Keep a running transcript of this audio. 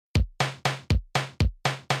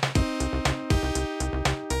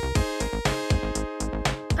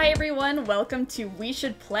Hi everyone, welcome to We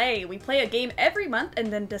Should Play. We play a game every month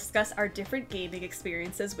and then discuss our different gaming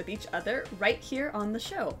experiences with each other right here on the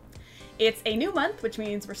show. It's a new month, which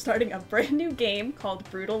means we're starting a brand new game called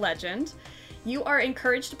Brutal Legend. You are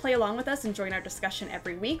encouraged to play along with us and join our discussion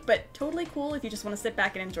every week, but totally cool if you just want to sit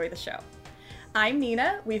back and enjoy the show. I'm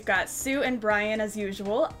Nina, we've got Sue and Brian as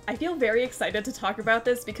usual. I feel very excited to talk about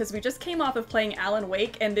this because we just came off of playing Alan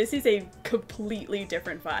Wake and this is a completely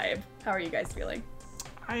different vibe. How are you guys feeling?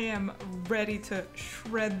 I am ready to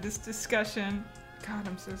shred this discussion. God,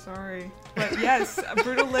 I'm so sorry. But yes,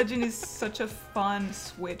 Brutal Legend is such a fun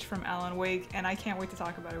switch from Alan Wake, and I can't wait to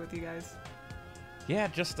talk about it with you guys. Yeah,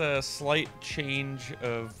 just a slight change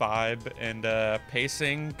of vibe and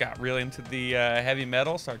pacing. Got really into the heavy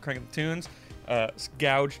metal, started cranking the tunes.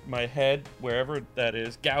 Gouged my head, wherever that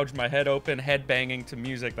is. Gouged my head open, head banging to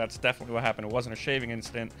music. That's definitely what happened. It wasn't a shaving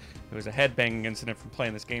incident. It was a head banging incident from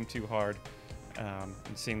playing this game too hard.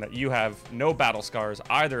 And seeing that you have no battle scars,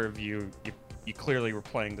 either of you clearly were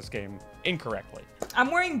playing this game incorrectly. I'm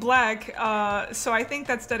wearing black, so I think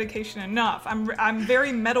that's dedication enough. I'm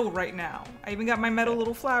very metal right now. I even got my metal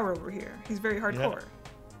little flower over here. He's very hardcore.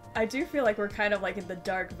 Yeah. I do feel like we're kind of like in the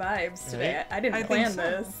dark vibes today. Right? I didn't plan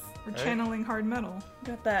this. We're channeling hard metal.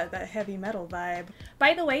 Got that heavy metal vibe.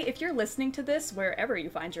 By the way, if you're listening to this wherever you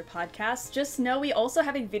find your podcasts, just know we also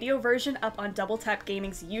have a video version up on Double Tap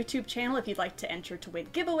Gaming's YouTube channel if you'd like to enter to win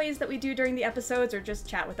giveaways that we do during the episodes or just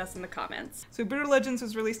chat with us in the comments. So Brutal Legends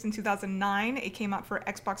was released in 2009. It came out for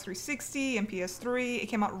Xbox 360 and PS3. It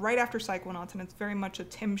came out right after Psychonauts, and it's very much a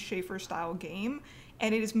Tim Schafer style game.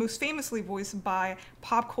 And it is most famously voiced by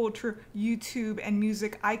pop culture, YouTube, and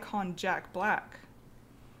music icon Jack Black.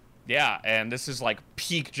 Yeah, and this is like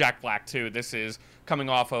peak Jack Black too. This is coming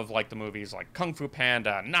off of like the movies like Kung Fu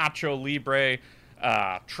Panda, Nacho Libre,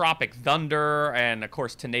 Tropic Thunder, and of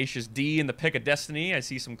course Tenacious D in The Pick of Destiny. I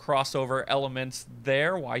see some crossover elements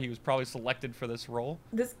there, why he was probably selected for this role.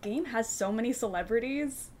 This game has so many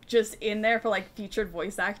celebrities just in there for like featured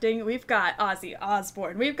voice acting. We've got Ozzy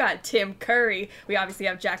Osbourne, we've got Tim Curry, we obviously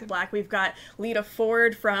have Jack Black, we've got Lita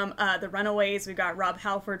Ford from The Runaways, we've got Rob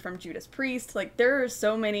Halford from Judas Priest. Like there are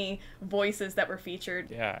so many voices that were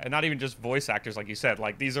featured. Yeah, and not even just voice actors like you said,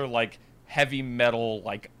 like these are like heavy metal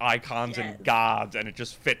like icons and gods, and it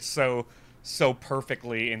just fits so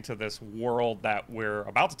perfectly into this world that we're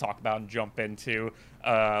about to talk about and jump into.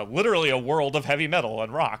 Literally a world of heavy metal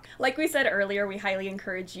and rock. Like we said earlier, we highly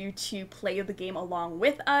encourage you to play the game along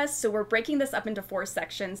with us. So we're breaking this up into 4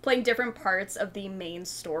 sections, playing different parts of the main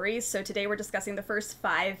stories. So today we're discussing the first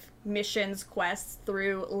 5 missions, quests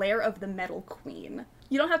through Lair of the Metal Queen.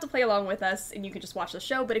 You don't have to play along with us and you can just watch the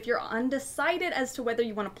show, but if you're undecided as to whether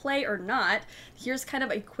you want to play or not, here's kind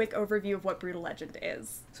of a quick overview of what Brutal Legend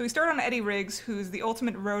is. So we start on Eddie Riggs, who's the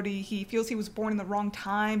ultimate roadie. He feels he was born in the wrong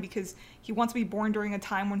time because he wants to be born during a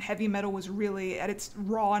time when heavy metal was really at its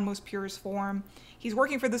raw and most purest form. He's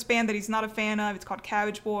working for this band that he's not a fan of. It's called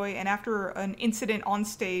Cabbage Boy, and after an incident on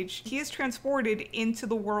stage, he is transported into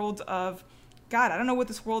the world of God, I don't know what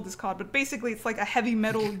this world is called, but basically it's like a heavy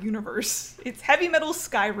metal universe. It's heavy metal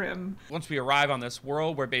Skyrim. Once we arrive on this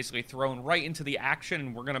world, we're basically thrown right into the action,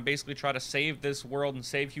 and we're going to basically try to save this world and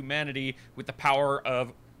save humanity with the power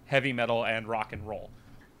of heavy metal and rock and roll.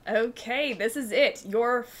 Okay, this is it.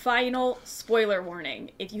 Your final spoiler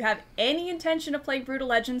warning. If you have any intention of playing Brutal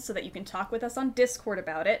Legends so that you can talk with us on Discord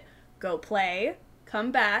about it, go play,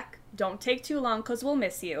 come back. Don't take too long because we'll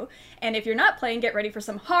miss you. And if you're not playing, get ready for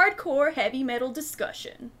some hardcore heavy metal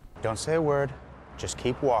discussion. Don't say a word. Just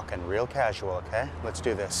keep walking, real casual, okay? Let's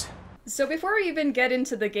do this. So before we even get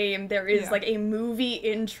into the game, there is like a movie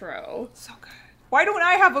intro. So good. Why don't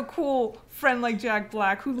I have a cool friend like Jack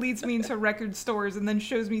Black who leads me into record stores and then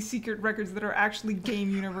shows me secret records that are actually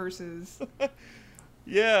game universes?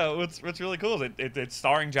 Yeah, what's really cool is it's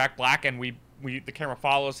starring Jack Black, and the camera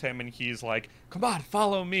follows him, and he's like, come on,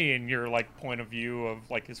 follow me, and your like point of view of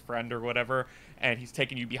like his friend or whatever, and he's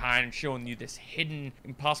taking you behind and showing you this hidden,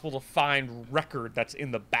 impossible to find record that's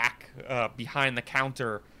in the back behind the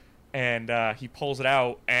counter, and he pulls it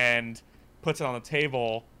out and puts it on the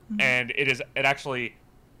table, and it actually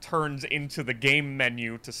turns into the game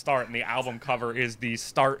menu to start, and the album cover is the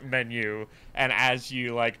start menu, and as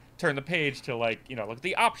you like turn the page to like, you know, look at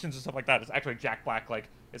the options and stuff like that, it's actually Jack Black, like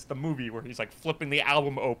it's the movie where he's like flipping the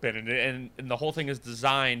album open, and the whole thing is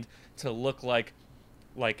designed to look like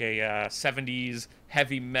a 70s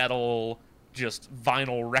heavy metal just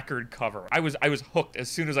vinyl record cover. I was hooked as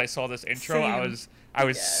soon as I saw this intro. Same. I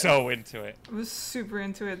was so into it. I was super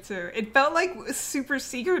into it too. It felt like super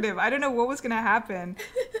secretive. I don't know what was gonna happen.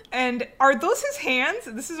 And are those his hands?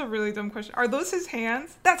 This is a really dumb question. Are those his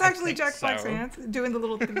hands? That's actually think Jack Black's so. hands doing the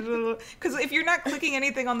little because if you're not clicking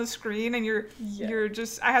anything on the screen and you're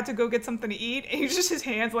just I had to go get something to eat and it's just his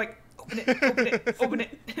hands like open it, open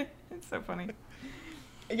it. It's so funny.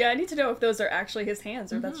 Yeah, I need to know if those are actually his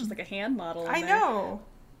hands or that's just like a hand model. I know.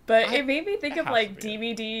 But it made me think of has like to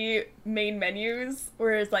be DVD main menus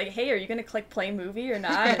where it's like, hey, are you gonna click play movie or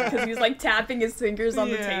not? Because he's like tapping his fingers on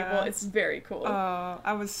the table. It's very cool.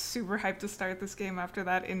 I was super hyped to start this game after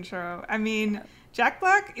that intro. I mean, Jack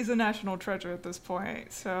Black is a national treasure at this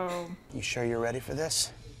point, so... You sure you're ready for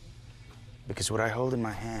this? Because what I hold in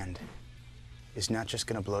my hand is not just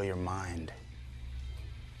gonna blow your mind.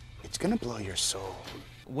 It's gonna blow your soul.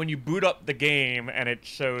 When you boot up the game and it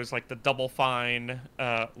shows like the Double Fine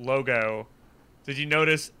logo, did you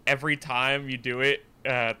notice every time you do it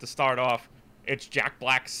to start off, it's Jack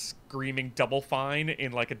Black screaming Double Fine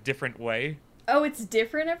in like a different way? Oh, it's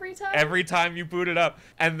different every time? Every time you boot it up.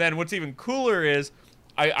 And then what's even cooler is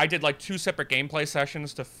I did like 2 separate gameplay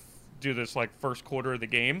sessions to do this like first quarter of the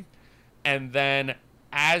game. And then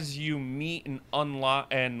as you meet and unlock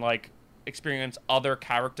and like experience other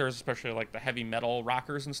characters, especially like the heavy metal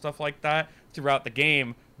rockers and stuff like that throughout the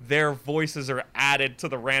game, their voices are added to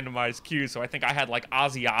the randomized queue. So I think I had like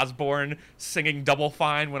Ozzy Osbourne singing Double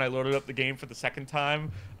Fine when I loaded up the game for the second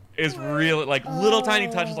time. Is really like little tiny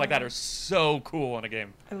touches like that are so cool in a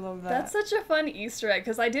game. I love that. That's such a fun Easter egg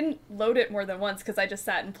because I didn't load it more than once because I just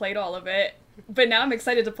sat and played all of it. But now I'm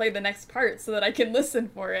excited to play the next part so that I can listen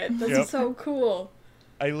for it. That's so cool.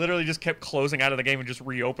 I literally just kept closing out of the game and just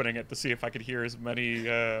reopening it to see if I could hear as many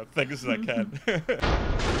things as I can.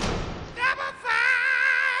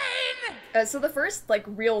 So the first like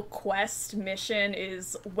real quest mission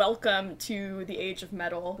is Welcome to the Age of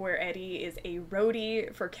Metal, where Eddie is a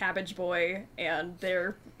roadie for Cabbage Boy, and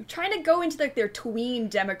they're trying to go into like their tween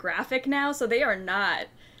demographic now, so they are not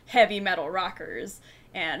heavy metal rockers,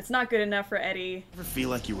 and it's not good enough for Eddie. Ever feel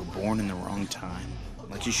like you were born in the wrong time?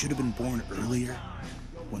 Like you should have been born earlier,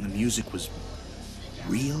 when the music was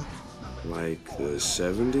real? Like the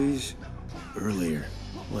 70s? Earlier,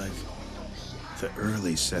 like the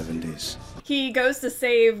early 70s. He goes to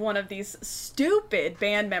save one of these stupid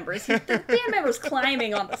band members. The band member's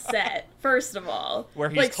climbing on the set, first of all. Where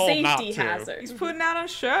he's like told not safety to. hazard. He's putting out a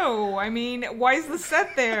show. I mean, why is the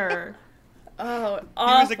set there? Oh, He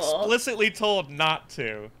awful. was explicitly told not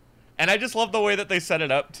to. And I just love the way that they set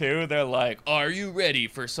it up, too. They're like, are you ready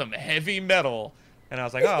for some heavy metal? And I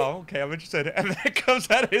was like, oh, okay, I'm interested. And then it comes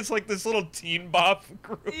out, it's like this little teen bop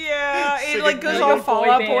group. Yeah, it Singing like goes like all a Fall boy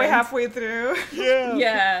Out Boy band. halfway through. Yeah.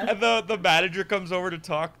 Yeah. And the manager comes over to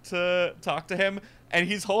talk to him, and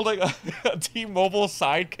he's holding a T-Mobile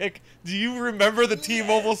sidekick. Do you remember the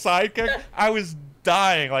T-Mobile sidekick? I was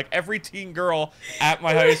dying. Like every teen girl at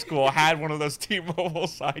my high school had one of those T-Mobile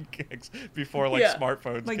sidekicks before like Yeah.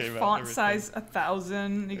 smartphones Like came out. font and everything. size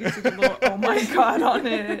 1,000. You can see the little oh my god on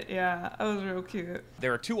it. Yeah, that was real cute.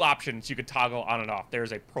 There are 2 options you could toggle on and off.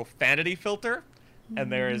 There's a profanity filter,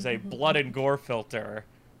 and there is a blood and gore filter.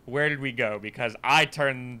 Where did we go? Because I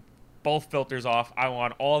turned both filters off. I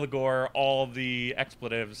want all the gore, all the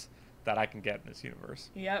expletives that I can get in this universe.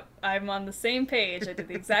 Yep, I'm on the same page. I did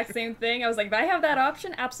the exact same thing. I was like, if I have that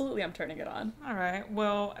option, absolutely I'm turning it on. All right.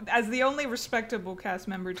 Well, as the only respectable cast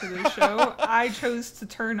member to this show, I chose to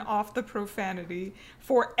turn off the profanity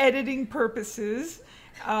for editing purposes.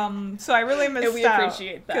 So I really missed And we out.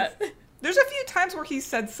 appreciate that. 'Cause there's a few times where he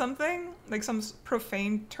said something, like some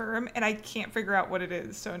profane term, and I can't figure out what it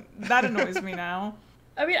is. So that annoys me now.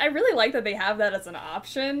 I mean, I really like that they have that as an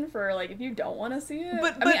option for, like, if you don't want to see it.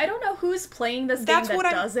 But- I mean, but I don't know who's playing this game that's that what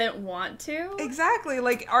I'm- doesn't want to. Exactly.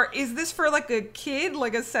 Like, is this for like a kid,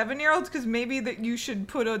 like a 7-year-old? Because maybe that you should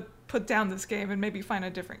put down this game and maybe find a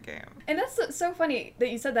different game. And that's so funny that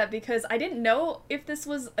you said that because I didn't know if this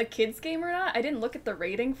was a kid's game or not. I didn't look at the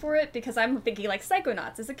rating for it because I'm thinking, like,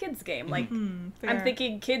 Psychonauts is a kid's game. Like, I'm Fair.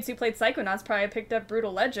 thinking kids who played Psychonauts probably picked up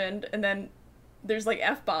Brutal Legend, and then there's, like,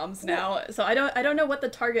 F-bombs now. So I don't know what the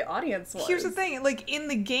target audience was. Here's the thing, like in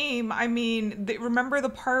the game, I mean, remember the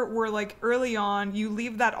part where like early on you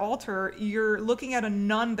leave that altar, you're looking at a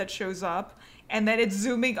nun that shows up, and then it's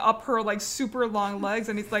zooming up her like super long legs,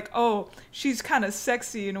 and it's like, oh, she's kind of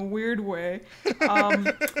sexy in a weird way. Is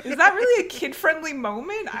that really a kid-friendly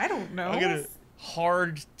moment? I don't know. I'm gonna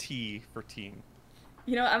hard T for teen.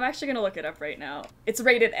 You know, I'm actually going to look it up right now. It's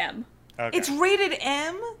rated M. Okay. It's rated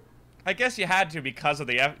M. I guess you had to because of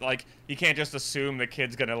the like. You can't just assume the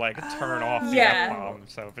kid's gonna like turn off the Yeah. F-bomb.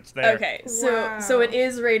 So if it's there, Okay, so it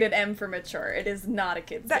is rated M for mature. It is not a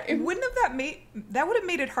kid's That game. wouldn't have that would have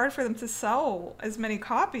made it hard for them to sell as many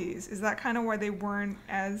copies. Is that kind of why they weren't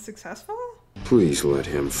as successful? Please let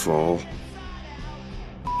him fall.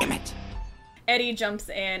 Damn it. Eddie jumps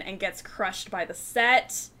in and gets crushed by the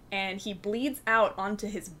set, and he bleeds out onto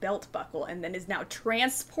his belt buckle and then is now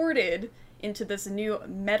transported into this new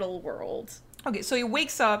metal world. Okay, so he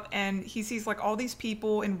wakes up and he sees like all these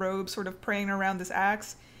people in robes sort of praying around this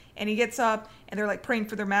axe. And he gets up and they're like praying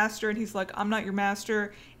for their master. And he's like, I'm not your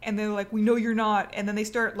master. And they're like, we know you're not. And then they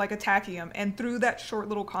start like attacking him. And through that short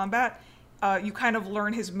little combat, you kind of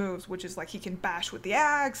learn his moves, which is like he can bash with the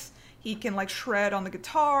axe. He can like shred on the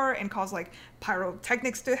guitar and cause like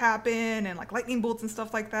pyrotechnics to happen and like lightning bolts and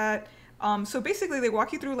stuff like that. So basically they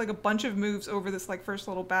walk you through like a bunch of moves over this like first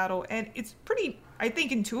little battle, and it's pretty, I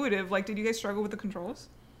think, intuitive. Like, did you guys struggle with the controls?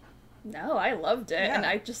 No, I loved it. Yeah. And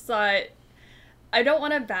I just thought, I don't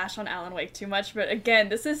want to bash on Alan Wake too much, but again,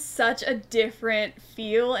 this is such a different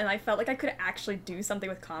feel, and I felt like I could actually do something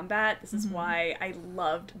with combat. This is why I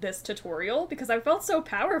loved this tutorial, because I felt so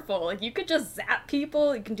powerful. Like, you could just zap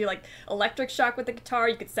people, you can do, like, electric shock with the guitar,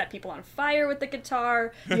 you could set people on fire with the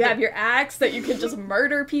guitar, you have your axe that you can just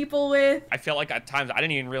murder people with. I feel like at times I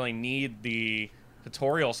didn't even really need the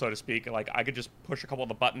tutorial, so to speak. Like, I could just push a couple of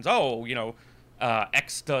the buttons. Oh, you know,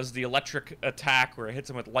 X does the electric attack where it hits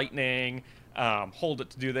him with lightning. Hold it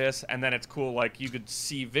to do this, and then it's cool. Like, you could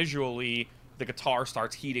see visually the guitar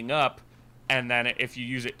starts heating up, and then if you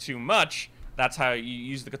use it too much, that's how you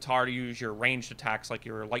use the guitar to use your ranged attacks, like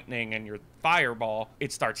your lightning and your fireball.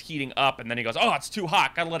 It starts heating up, and then he goes, oh, it's too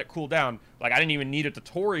hot, gotta let it cool down. Like, I didn't even need a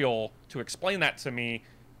tutorial to explain that to me.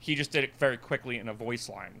 He just did it very quickly in a voice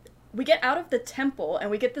line. We get out of the temple and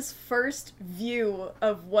we get this first view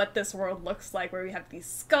of what this world looks like, where we have these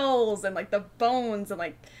skulls and like the bones and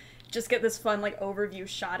like just get this fun like overview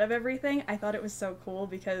shot of everything. I thought it was so cool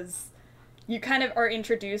because you kind of are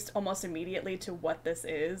introduced almost immediately to what this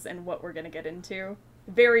is and what we're gonna get into.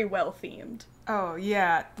 Very well themed. Oh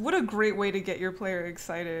yeah, what a great way to get your player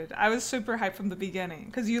excited. I was super hyped from the beginning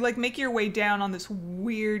because you like make your way down on this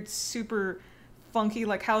weird, super funky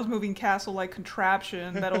like Howl's Moving Castle like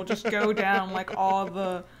contraption that'll just go down like all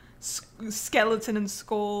the skeleton and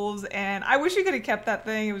skulls, and I wish you could have kept that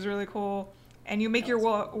thing. It was really cool. And you make your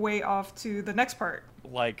way off to the next part.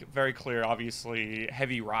 Like, very clear, obviously,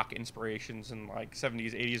 heavy rock inspirations in, like,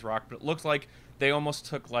 70s, 80s rock, but it looks like they almost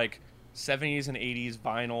took, like, 70s and 80s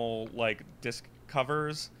vinyl, like, disc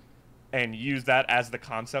covers and used that as the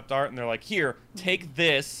concept art, and they're like, here, take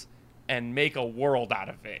this and make a world out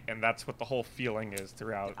of it. And that's what the whole feeling is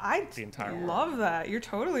throughout the entire world. I love that. You're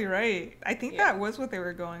totally right. I think that was what they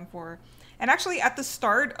were going for. And actually, at the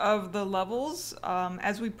start of the levels,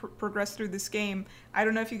 as we progress through this game, I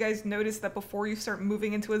don't know if you guys noticed that before you start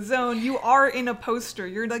moving into a zone, you are in a poster.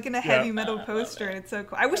 You're like in a heavy metal poster, and it's so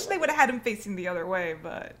cool. I wish they would have had him facing the other way,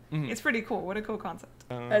 but it's pretty cool. What a cool concept.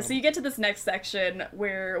 So you get to this next section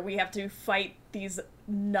where we have to fight these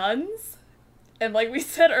nuns. And like we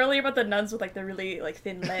said earlier about the nuns with like the really like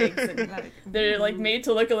thin legs, and they're like made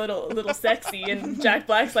to look a little sexy, and Jack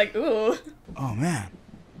Black's like, ooh. Oh man,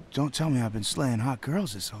 don't tell me I've been slaying hot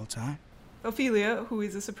girls this whole time. Ophelia, who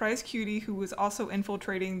is a surprise cutie who was also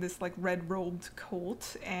infiltrating this like red-robed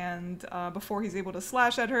cult, and before he's able to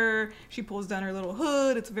slash at her, she pulls down her little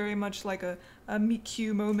hood. It's very much like a meet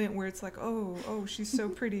cute moment where it's like, oh, she's so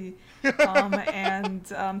pretty. And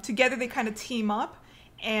together they kind of team up,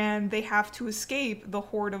 and they have to escape the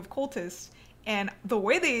horde of cultists. And the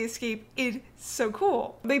way they escape is so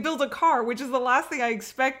cool. They build a car, which is the last thing I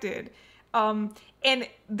expected. And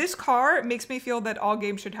this car makes me feel that all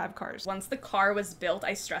games should have cars. Once the car was built,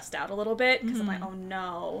 I stressed out a little bit because I'm like, oh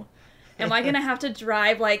no, am I gonna have to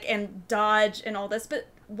drive like and dodge and all this? But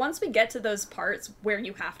once we get to those parts where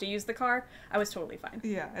you have to use the car, I was totally fine.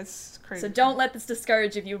 Yeah, it's crazy. So don't let this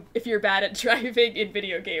discourage if you're bad at driving in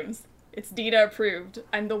video games. It's Dina approved.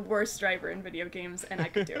 I'm the worst driver in video games, and I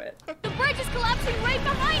could do it. The bridge is collapsing right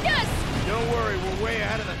behind us! Don't worry, we're way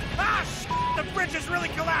ahead of the... The bridge is really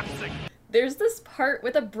collapsing! There's this part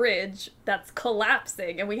with a bridge that's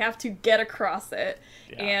collapsing, and we have to get across it.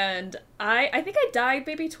 Yeah. And I think I died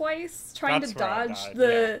maybe twice trying to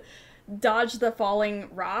dodge the falling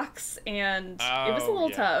rocks, and it was a little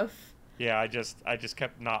tough. Yeah, I just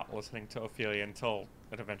kept not listening to Ophelia until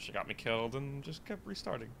it eventually got me killed, and just kept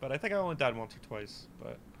restarting. But I think I only died once or twice,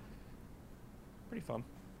 but pretty fun.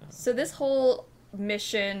 So this whole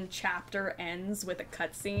mission chapter ends with a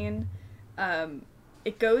cutscene.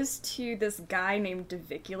 It goes to this guy named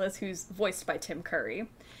Diviculus, who's voiced by Tim Curry.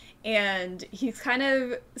 And he's kind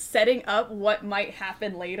of setting up what might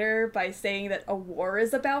happen later by saying that a war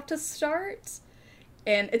is about to start.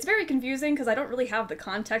 And it's very confusing because I don't really have the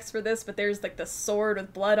context for this, but there's like the sword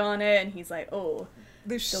with blood on it, and he's like, oh,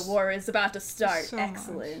 the war is about to start. So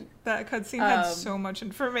Excellent. Much. That cutscene had so much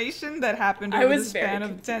information that happened over the span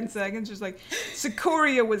of 10 seconds. Just like,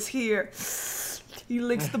 Sikoria was here. He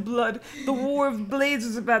licks the blood. The War of Blades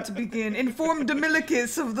is about to begin. Inform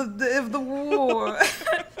Domilicus of the war.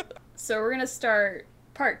 So we're gonna start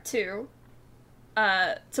part 2.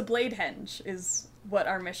 To Bladehenge is what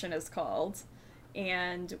our mission is called.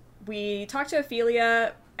 And we talked to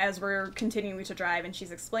Ophelia as we're continuing to drive, and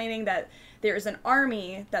she's explaining that there is an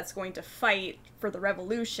army that's going to fight for the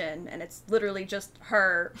revolution, and it's literally just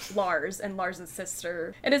her, Lars, and Lars'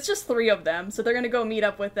 sister. And it's just 3 of them, so they're going to go meet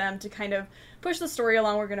up with them to kind of push the story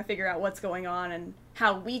along. We're going to figure out what's going on and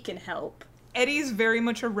how we can help. Eddie's very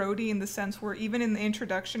much a roadie in the sense where even in the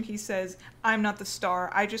introduction he says, I'm not the star,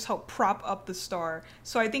 I just help prop up the star.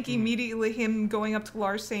 So I think immediately him going up to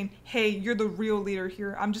Lars saying, hey, you're the real leader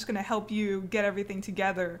here, I'm just going to help you get everything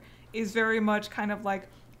together, is very much kind of like,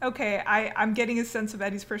 okay, I'm getting a sense of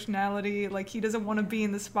Eddie's personality, like he doesn't want to be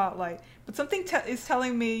in the spotlight. But something is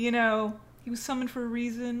telling me, you know, he was summoned for a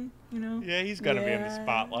reason, you know? Yeah, he's gonna be in the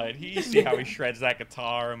spotlight. You see how he shreds that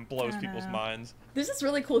guitar and blows people's minds. There's this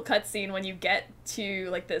really cool cutscene when you get to,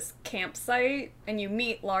 like, this campsite, and you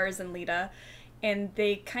meet Lars and Lita, and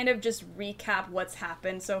they kind of just recap what's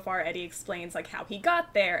happened so far. Eddie explains, like, how he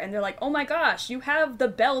got there, and they're like, oh my gosh, you have the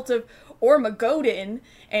belt of Ormagodin,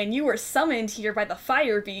 and you were summoned here by the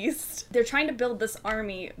Fire Beast. They're trying to build this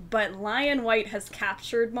army, but Lion White has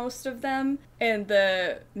captured most of them, and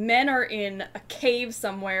the men are in a cave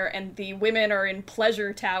somewhere, and the women are in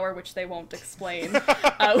Pleasure Tower, which they won't explain,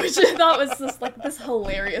 which I thought was just like this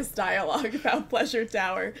hilarious dialogue about Pleasure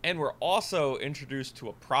Tower. And we're also introduced to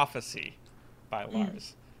a prophecy by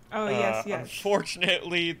Lars. Oh, yes.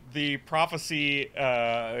 Unfortunately, the prophecy,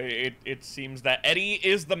 it seems that Eddie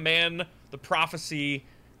is the man the prophecy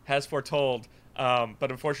has foretold.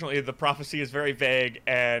 But unfortunately, the prophecy is very vague,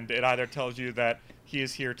 and it either tells you that he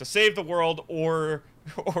is here to save the world or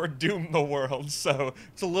doom the world. So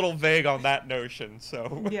it's a little vague on that notion.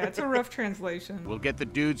 So yeah, it's a rough translation. We'll get the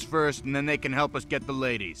dudes first, and then they can help us get the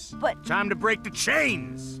ladies. But time to break the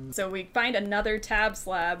chains! So we find another tab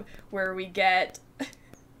slab where we get...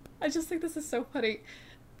 I just think this is so funny.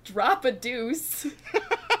 Drop a deuce.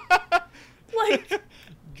 Like...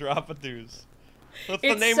 Drop a deuce. That's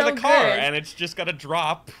the name of the car, good. And it's just gonna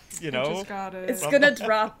drop, you know? It's gonna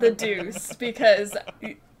drop the deuce, because,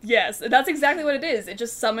 yes, that's exactly what it is. It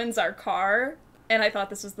just summons our car, and I thought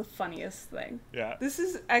this was the funniest thing. Yeah. This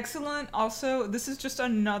is excellent. Also, this is just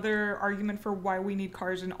another argument for why we need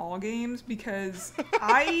cars in all games, because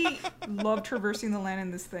I love traversing the land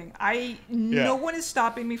in this thing. No one is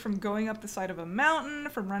stopping me from going up the side of a mountain,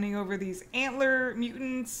 from running over these antler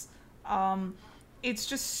mutants. It's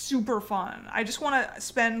just super fun. I just want to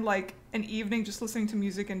spend like an evening just listening to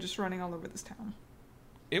music and just running all over this town.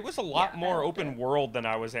 It was a lot more open world than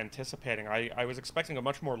I was anticipating. I was expecting a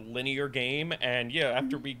much more linear game, and yeah,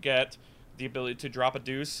 after we get the ability to drop a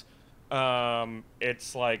deuce,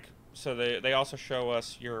 it's like, so they also show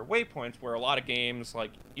us your waypoints, where a lot of games,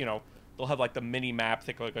 like, you know, they'll have like the mini map,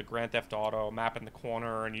 think like a Grand Theft Auto map in the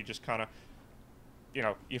corner, and you just kind of, you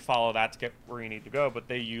know, you follow that to get where you need to go. But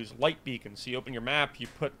they use light beacons. So you open your map, you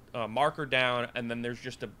put a marker down, and then there's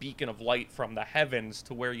just a beacon of light from the heavens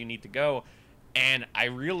to where you need to go. And I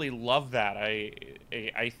really love that.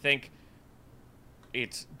 I think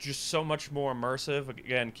it's just so much more immersive.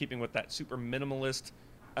 Again, keeping with that super minimalist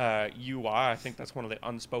UI, I think that's one of the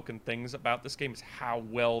unspoken things about this game, is how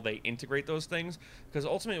well they integrate those things. Because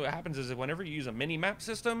ultimately what happens is that whenever you use a mini-map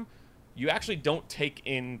system, you actually don't take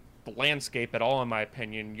in the landscape at all, in my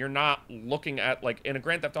opinion. You're not looking at, like, in a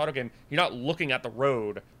Grand Theft Auto game, you're not looking at the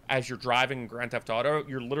road as you're driving Grand Theft Auto.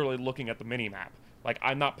 You're literally looking at the mini-map. Like,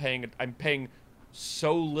 I'm paying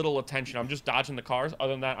so little attention. I'm just dodging the cars.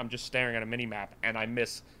 Other than that, I'm just staring at a mini-map, and I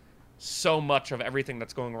miss so much of everything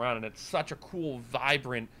that's going around. And it's such a cool,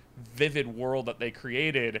 vibrant, vivid world that they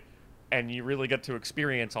created, and you really get to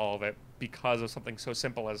experience all of it because of something so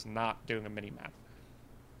simple as not doing a mini-map.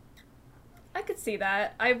 I could see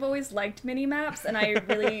that. I've always liked mini-maps, and I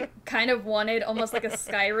really kind of wanted almost like a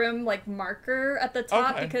Skyrim, like, marker at the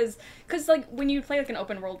top, because like, when you play, like, an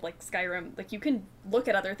open world like Skyrim, like, you can look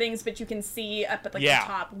at other things, but you can see up at, like, the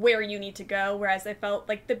top where you need to go, whereas I felt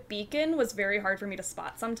like the beacon was very hard for me to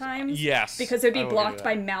spot sometimes. Yes. Because it'd be blocked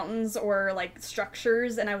by mountains or, like,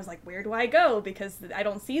 structures, and I was like, where do I go? Because I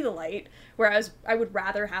don't see the light, whereas I would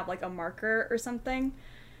rather have, like, a marker or something.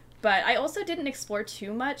 But I also didn't explore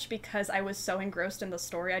too much because I was so engrossed in the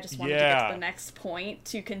story. I just wanted to get to the next point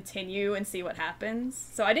to continue and see what happens.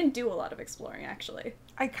 So I didn't do a lot of exploring, actually.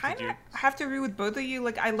 I kind of have to agree with both of you.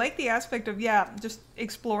 Like, I like the aspect of, just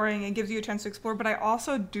exploring. It gives you a chance to explore. But I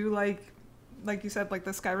also do like you said, like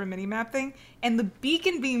the Skyrim minimap thing. And the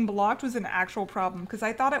beacon being blocked was an actual problem. Because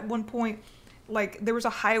I thought at one point, like, there was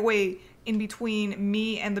a highway in between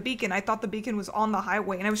me and the beacon. I thought the beacon was on the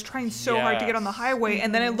highway, and I was trying so hard to get on the highway,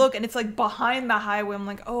 and then I look and it's like behind the highway. I'm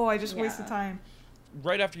like, oh, I just wasted time.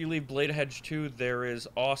 Right after you leave Blade Hedge 2, there is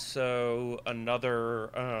also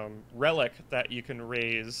another relic that you can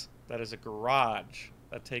raise that is a garage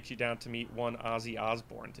that takes you down to meet one Ozzy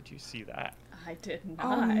Osbourne. Did you see that? I did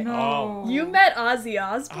not. Oh, no. You met Ozzy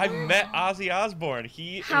Osbourne? I met Ozzy Osbourne.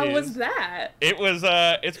 How was that? It was,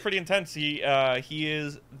 it's pretty intense. He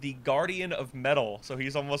is the Guardian of Metal, so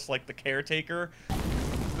he's almost like the caretaker.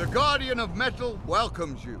 The Guardian of Metal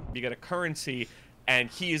welcomes you. You get a currency, and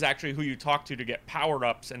he is actually who you talk to get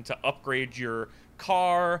power-ups and to upgrade your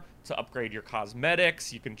car, to upgrade your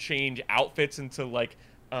cosmetics. You can change outfits into, like,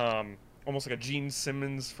 almost like a Gene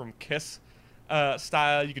Simmons from Kiss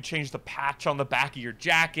style. You could change the patch on the back of your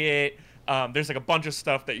jacket. There's like a bunch of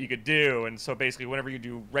stuff that you could do, and so basically whenever you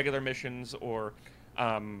do regular missions or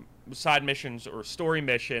side missions or story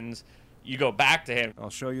missions, you go back to him. I'll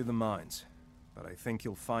show you the mines, but I think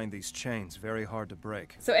you'll find these chains very hard to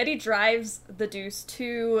break. So Eddie drives the Deuce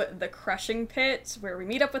to the crushing pit where we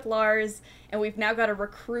meet up with Lars, and we've now got to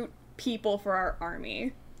recruit people for our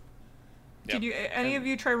army. Did you any of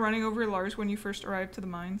you try running over Lars when you first arrived to the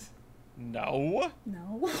mines? No.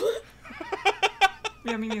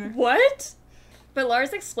 Yeah, me neither. What? But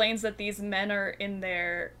Lars explains that these men are in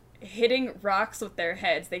there hitting rocks with their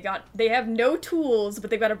heads. They have no tools, but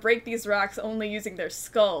they've got to break these rocks only using their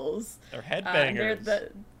skulls. They're headbangers.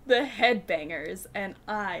 They're the headbangers, and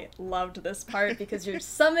I loved this part because you're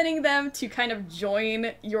summoning them to kind of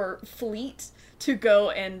join your fleet to go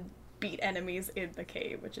and beat enemies in the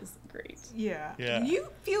cave, which is great. Yeah. Yeah. You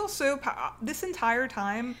feel so this entire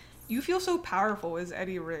time. You feel so powerful as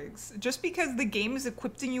Eddie Riggs, just because the game is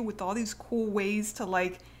equipping you with all these cool ways to,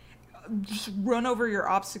 like, just run over your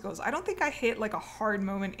obstacles. I don't think I hit, like, a hard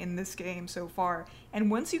moment in this game so far. And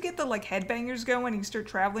once you get the, like, headbangers going and you start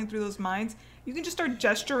traveling through those mines, you can just start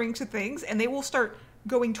gesturing to things, and they will start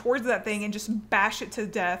going towards that thing and just bash it to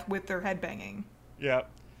death with their headbanging. Yeah.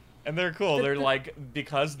 And they're cool. They're like,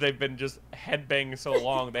 because they've been just headbanging so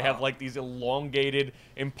long, they have like these elongated,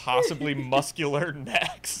 impossibly muscular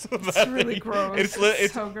necks. It's really gross.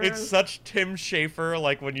 It's so gross. It's such Tim Schafer,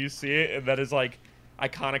 like when you see it, and that is like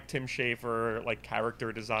iconic Tim Schafer, like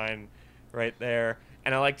character design right there.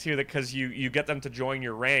 And I like too that because you get them to join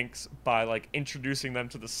your ranks by like introducing them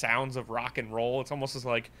to the sounds of rock and roll. It's almost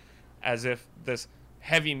as if this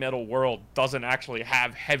heavy metal world doesn't actually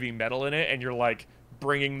have heavy metal in it, and you're like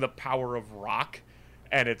bringing the power of rock,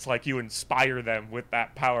 and it's like you inspire them with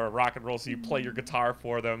that power of rock and roll, so you play your guitar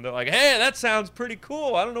for them. They're like, hey, that sounds pretty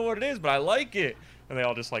cool. I don't know what it is, but I like it. And they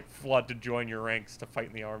all just like flood to join your ranks to fight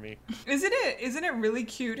in the army. Isn't it really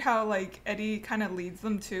cute how, like, Eddie kind of leads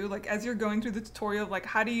them too? Like, as you're going through the tutorial of, like,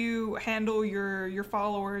 how do you handle your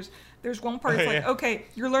followers, there's one part it's like, okay,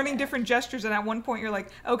 you're learning different gestures, and at one point you're like,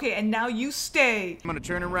 okay, and now you stay. I'm gonna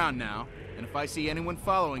turn around now, and if I see anyone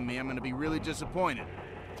following me, I'm gonna be really disappointed.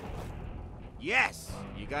 Yes,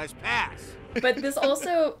 you guys pass. But this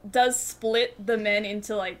also does split the men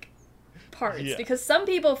into, like, parts, Yeah. because some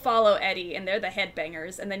people follow Eddie and they're the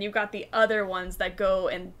headbangers, and then you've got the other ones that go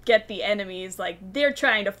and get the enemies, like they're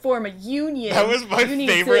trying to form a union. That was my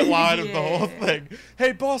favorite line of the whole Yeah. thing.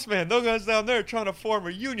 Hey, boss man, those guys down there are trying to form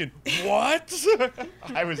a union. What?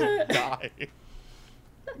 I was dying.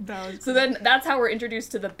 So then that's how we're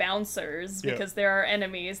introduced to the bouncers, Yeah. because there are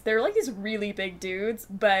enemies. They're like these really big dudes,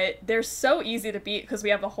 but they're so easy to beat because we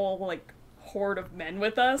have a whole, like, horde of men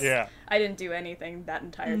with us. Yeah. I didn't do anything that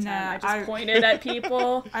entire time. Nah, I just pointed at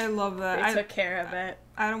people. I love that. They took care of it.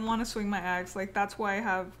 I don't want to swing my axe. Like, that's why I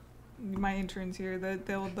have my interns here. That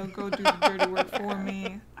they'll go do the dirty work for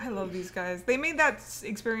me. I love these guys. They made that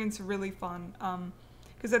experience really fun.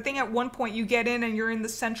 Because I think at one point you get in and you're in the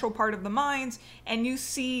central part of the mines, and you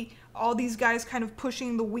see all these guys kind of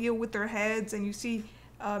pushing the wheel with their heads, and you see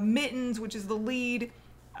Mittens, which is the lead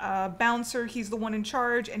bouncer. He's the one in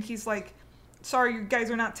charge, and he's like, sorry, you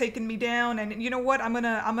guys are not taking me down, and you know what, I'm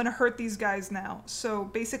gonna hurt these guys now. So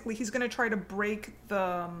basically he's gonna try to break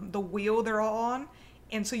the wheel they're all on,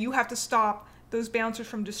 and so you have to stop those bouncers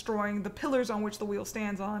from destroying the pillars on which the wheel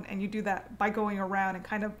stands on, and you do that by going around and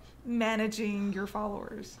kind of managing your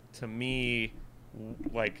followers. To me,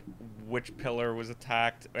 like which pillar was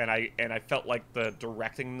attacked, and I felt like the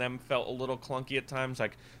directing them felt a little clunky at times.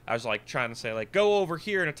 Like I was like trying to say like go over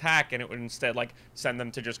here and attack, and it would instead like send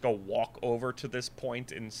them to just go walk over to this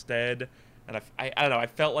point instead. And I don't know, I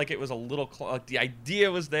felt like it was a little like the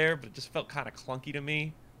idea was there, but it just felt kind of clunky to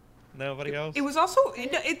me. Nobody else? It was also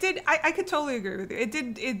it did I could totally agree with you.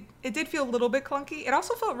 It did feel a little bit clunky. It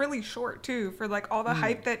also felt really short too, for like all the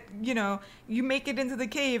hype that, you know, you make it into the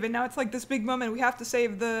cave and now it's like this big moment, we have to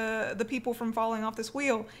save the people from falling off this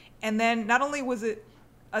wheel. And then not only was it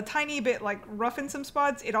a tiny bit like rough in some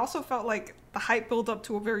spots, it also felt like the hype built up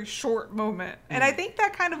to a very short moment. And I think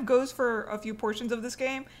that kind of goes for a few portions of this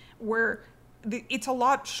game where it's a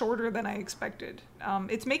lot shorter than I expected.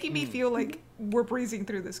 It's making me feel like we're breezing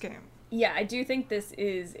through this game. Yeah, I do think this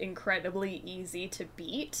is incredibly easy to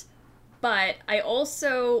beat, but I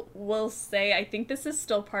also will say I think this is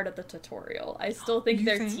still part of the tutorial. I still think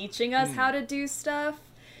they're teaching us how to do stuff,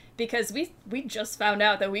 because we just found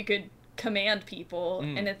out that we could command people,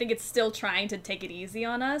 and I think it's still trying to take it easy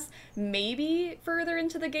on us. Maybe further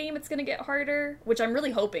into the game it's going to get harder, which I'm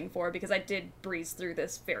really hoping for, because I did breeze through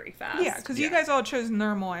this very fast. Yeah, because you guys all chose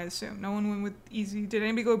normal, I assume. No one went with easy. Did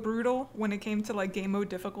anybody go brutal when it came to like game mode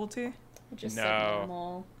difficulty? I just said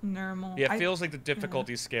normal. Normal. Yeah, it feels like the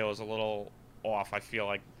difficulty scale is a little off. I feel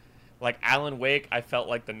like Alan Wake, I felt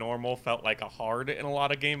like the normal felt like a hard in a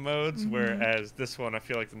lot of game modes, whereas this one I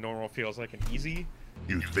feel like the normal feels like an easy.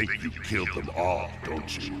 You think you killed them all,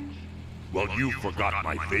 don't you? Well, you forgot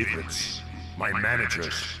my favorites. My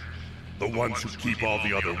managers. The ones who keep all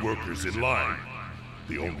the other workers in line.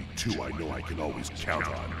 The only two I know I can always count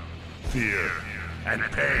on. Fear and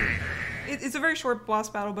pain. It's a very short boss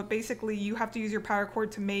battle, but basically you have to use your power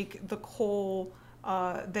cord to make the coal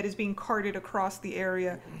that is being carted across the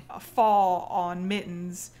area fall on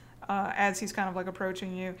Mittens. As he's kind of like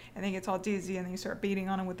approaching you, and then he gets all dizzy, and then you start beating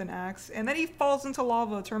on him with an axe, and then he falls into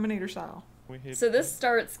lava, Terminator style. So this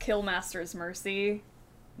starts Killmaster's Mercy.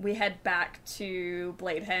 We head back to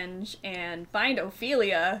Bladehenge and find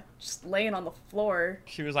Ophelia just laying on the floor.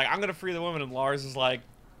 She was like, "I'm gonna free the woman," and Lars is like,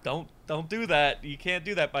 "Don't do that. You can't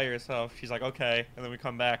do that by yourself." She's like, "Okay," and then we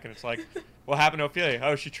come back, and it's like, "What happened to Ophelia?"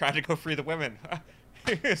 "Oh, she tried to go free the women."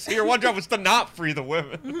 So your one job was to not free the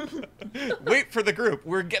women. Wait for the group.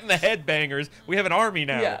 We're getting the headbangers. We have an army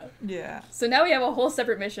now. Yeah. So now we have a whole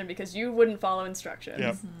separate mission because you wouldn't follow instructions.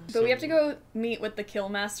 Yep. But we have to go meet with the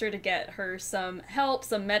Killmaster to get her some help,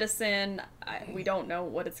 some medicine. We don't know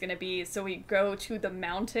what it's going to be. So we go to the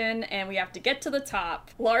mountain and we have to get to the top.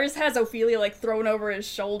 Lars has Ophelia like thrown over his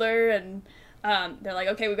shoulder, and they're like,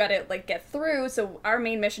 okay, we gotta like get through. So our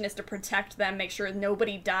main mission is to protect them, make sure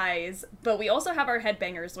nobody dies. But we also have our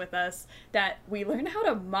headbangers with us that we learn how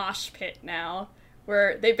to mosh pit now,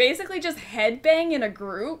 where they basically just headbang in a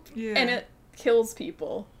group and it kills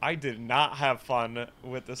people. I did not have fun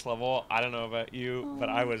with this level. I don't know about you, but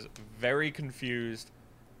I was very confused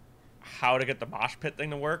how to get the mosh pit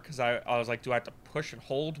thing to work, because I was like, do I have to push and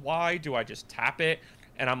hold Y? Do I just tap it?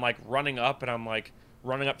 And I'm like running up, and I'm like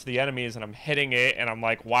running up to the enemies, and I'm hitting it, and I'm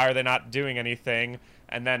like, why are they not doing anything?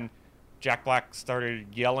 And then Jack Black started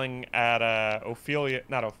yelling at Ophelia.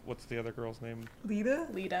 What's the other girl's name?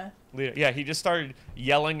 Lita. Yeah, he just started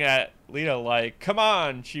yelling at Lita like, come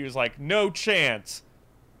on. She was like, no chance.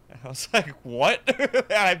 And I was like, what?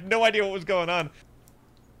 I have no idea what was going on.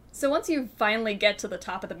 So once you finally get to the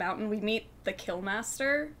top of the mountain, we meet the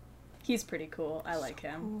Killmaster. He's pretty cool. I like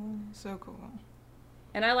him. Cool. So cool.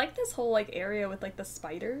 And I like this whole like area with like the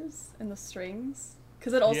spiders and the strings,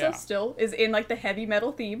 because it also still is in like the heavy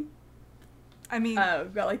metal theme. I mean,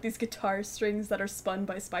 we've got like these guitar strings that are spun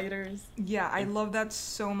by spiders. Yeah, I love that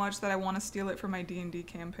so much that I want to steal it for my D&D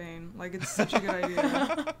campaign. Like, it's such a good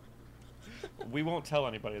idea. We won't tell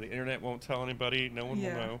anybody. The internet won't tell anybody. No one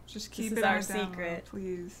will know. Just keep this it is our on down secret, low,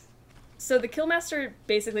 please. So the Killmaster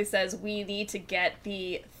basically says we need to get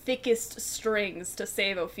the thickest strings to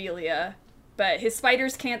save Ophelia. But his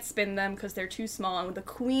spiders can't spin them because they're too small, and the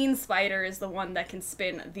queen spider is the one that can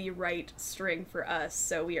spin the right string for us.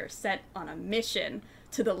 So we are set on a mission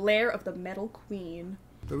to the lair of the Metal Queen.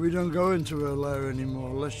 But we don't go into her lair anymore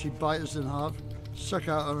unless she bites us in half, suck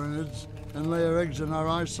out our innards, and lay her eggs in our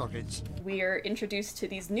eye sockets. We are introduced to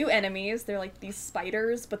these new enemies. They're like these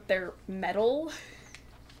spiders, but they're metal.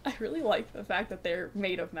 I really like the fact that they're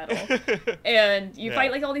made of metal. And you fight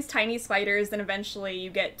like all these tiny spiders, then eventually you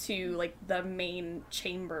get to like the main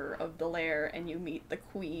chamber of the lair and you meet the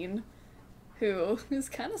queen, who is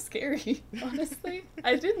kind of scary, honestly.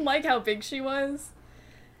 I didn't like how big she was.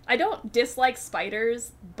 I don't dislike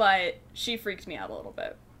spiders, but she freaked me out a little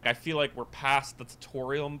bit. I feel like we're past the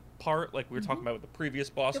tutorial part, like we were talking about with the previous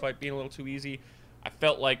boss fight being a little too easy. I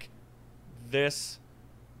felt like this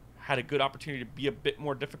had a good opportunity to be a bit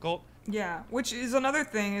more difficult. Yeah, which is another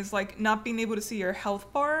thing, is like not being able to see your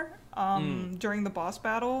health bar during the boss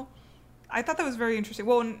battle. I thought that was very interesting.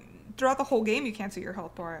 Well, throughout the whole game you can't see your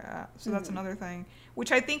health bar, so that's another thing,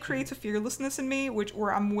 which I think creates a fearlessness in me,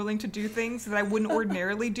 where I'm willing to do things that I wouldn't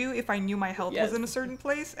ordinarily do if I knew my health was in a certain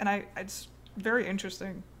place, and it's very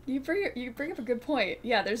interesting. You bring up a good point.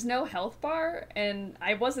 Yeah, there's no health bar, and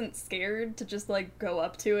I wasn't scared to just like go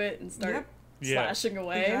up to it and start slashing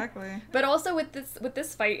away. Exactly. But also with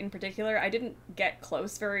this fight in particular, I didn't get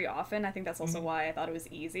close very often. I think that's also why I thought it was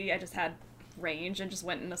easy. I just had range and just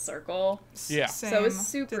went in a circle. Yeah. So it was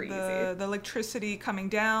super easy. The electricity coming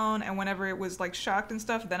down, and whenever it was like shocked and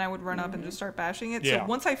stuff, then I would run up and just start bashing it. Yeah. So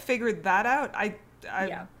once I figured that out, I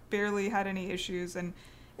barely had any issues. And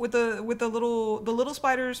with the little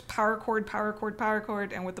spiders, power cord,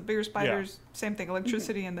 and with the bigger spiders, same thing,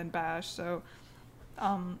 electricity and then bash. So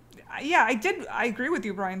I agree with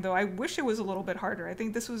you, Brian, though. I wish it was a little bit harder. I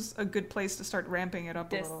think this was a good place to start ramping it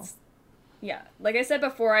up a little. Yeah, like I said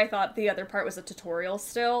before, I thought the other part was a tutorial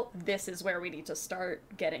still. This is where we need to start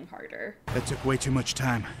getting harder. That took way too much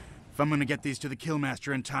time. If I'm gonna get these to the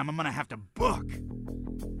Killmaster in time, I'm gonna have to book.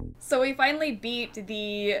 So we finally beat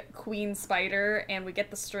the Queen Spider, and we get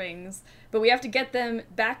the strings, but we have to get them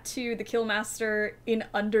back to the Killmaster in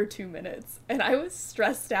under 2 minutes. And I was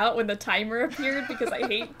stressed out when the timer appeared because I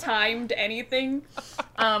hate timed anything.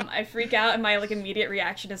 I freak out, and my immediate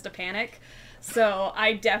reaction is to panic. So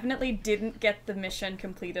I definitely didn't get the mission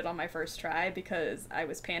completed on my first try because I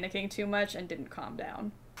was panicking too much and didn't calm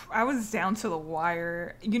down. I was down to the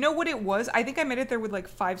wire. You know what it was? I think I made it there with like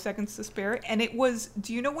 5 seconds to spare, and it was,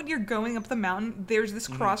 do you know when you're going up the mountain, there's this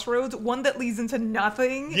crossroads, one that leads into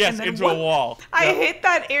nothing? Yes, and then into a wall. I hit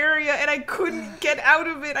that area and I couldn't get out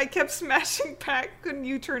of it. I kept smashing back, couldn't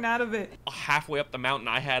U-turn out of it. Halfway up the mountain,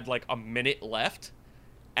 I had like a minute left,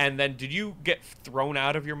 and then did you get thrown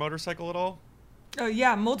out of your motorcycle at all?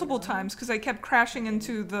 Yeah, multiple times, because I kept crashing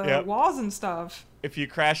into the walls and stuff. If you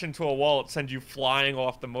crash into a wall, it sends you flying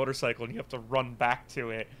off the motorcycle, and you have to run back to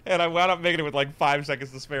it. And I wound up making it with like 5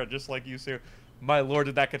 seconds to spare, just like you, Sue. My lord,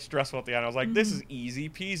 did that get stressful at the end. I was like, this is easy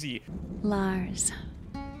peasy. Lars,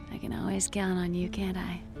 I can always count on you, can't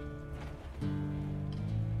I?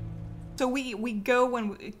 So we go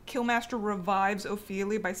when Killmaster revives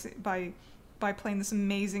Ophelia by playing this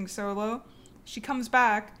amazing solo. She comes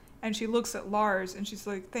back, and she looks at Lars, and she's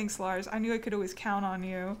like, thanks, Lars. I knew I could always count on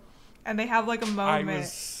you. And they have, like, a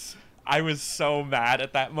moment. I was so mad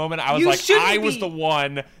at that moment. I was like, I was the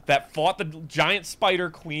one that fought the giant spider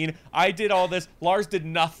queen. I did all this. Lars did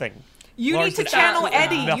nothing. You need to channel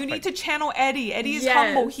Eddie. You need to channel Eddie. Eddie is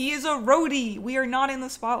humble. He is a roadie. We are not in the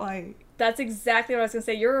spotlight. That's exactly what I was going to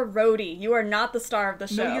say. You're a roadie. You are not the star of the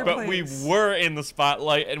show. But we were in the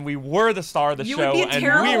spotlight, and we were the star of the show, and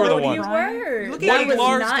we were the ones. You were. What did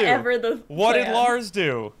Lars do? Ever the what did Lars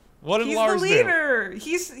do? What did Lars do?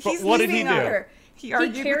 He's the leader. He's what did he do? He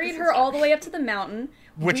carried her all the way up to the mountain.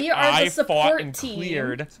 Which we are I the support fought and team.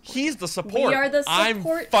 cleared. He's the support. We are the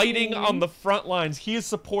support I'm fighting team. on the front lines. He is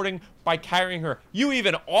supporting by carrying her. You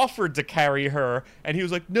even offered to carry her, and he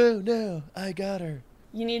was like, no, I got her.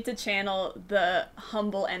 You need to channel the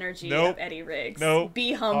humble energy of Eddie Riggs. Nope.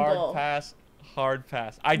 Be humble. Hard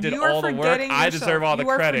pass. I did all the work. I deserve all the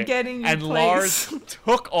credit. And Lars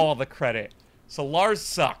took all the credit. So Lars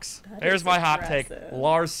sucks. There's my hot take.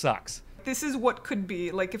 Lars sucks. This is what could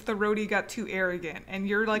be, like, if the roadie got too arrogant, and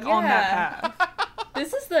you're, like, on that path.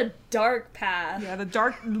 This is the dark path. Yeah, the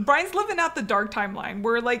dark... Brian's living out the dark timeline,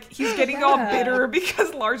 where, like, he's getting all bitter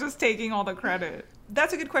because Lars is taking all the credit.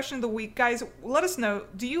 That's a good question of the week. Guys, let us know,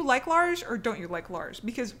 do you like Lars or don't you like Lars?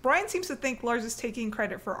 Because Brian seems to think Lars is taking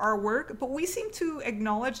credit for our work, but we seem to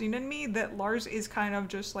acknowledge, you and me, that Lars is kind of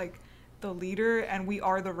just, like, the leader, and we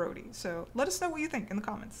are the roadie. So let us know what you think in the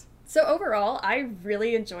comments. So overall, I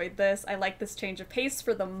really enjoyed this. I like this change of pace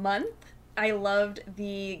for the month. I loved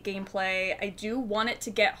the gameplay. I do want it to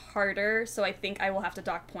get harder, so I think I will have to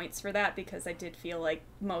dock points for that because I did feel like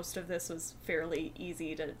most of this was fairly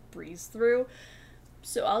easy to breeze through.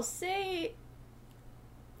 So I'll say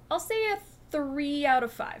a 3 out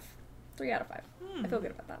of 5. 3 out of 5. I feel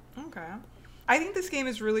good about that. Okay. I think this game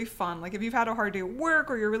is really fun. Like, if you've had a hard day at work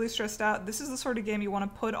or you're really stressed out, this is the sort of game you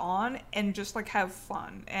want to put on and just, like, have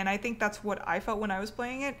fun. And I think that's what I felt when I was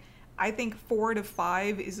playing it. I think 4 to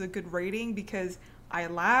 5 is a good rating because I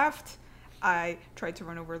laughed, I tried to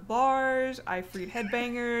run over Lars, I freed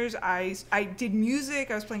headbangers, I did music,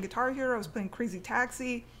 I was playing Guitar Hero, I was playing Crazy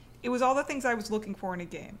Taxi. It was all the things I was looking for in a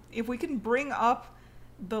game. If we can bring up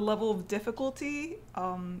the level of difficulty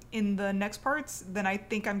in the next parts, then I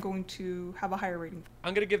think I'm going to have a higher rating.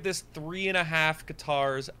 I'm going to give this 3.5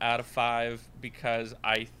 guitars out of 5 because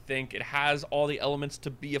I think it has all the elements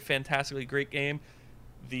to be a fantastically great game.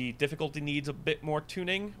 The difficulty needs a bit more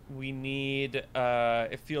tuning. We need,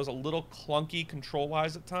 it feels a little clunky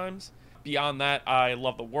control-wise at times. Beyond that, I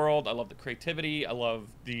love the world, I love the creativity, I love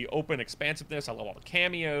the open expansiveness, I love all the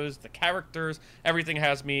cameos, the characters. Everything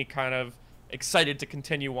has me kind of excited to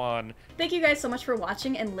continue on. Thank you guys so much for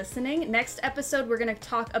watching and listening. Next episode, we're going to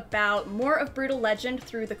talk about more of Brutal Legend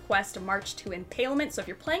through the quest March to Impalement. So if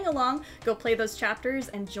you're playing along, go play those chapters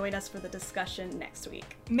and join us for the discussion next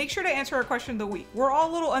week. Make sure to answer our question of the week. We're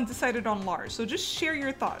all a little undecided on Lars, so just share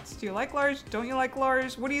your thoughts. Do you like Lars? Don't you like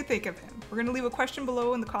Lars? What do you think of him? We're going to leave a question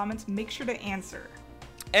below in the comments. Make sure to answer.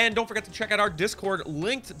 And don't forget to check out our Discord,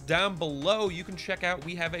 linked down below. You can check out,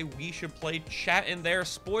 we have a We Should Play chat in there,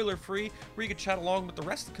 spoiler free, where you can chat along with the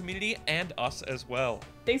rest of the community and us as well.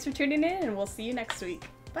 Thanks for tuning in, and we'll see you next week.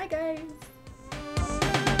 Bye, guys.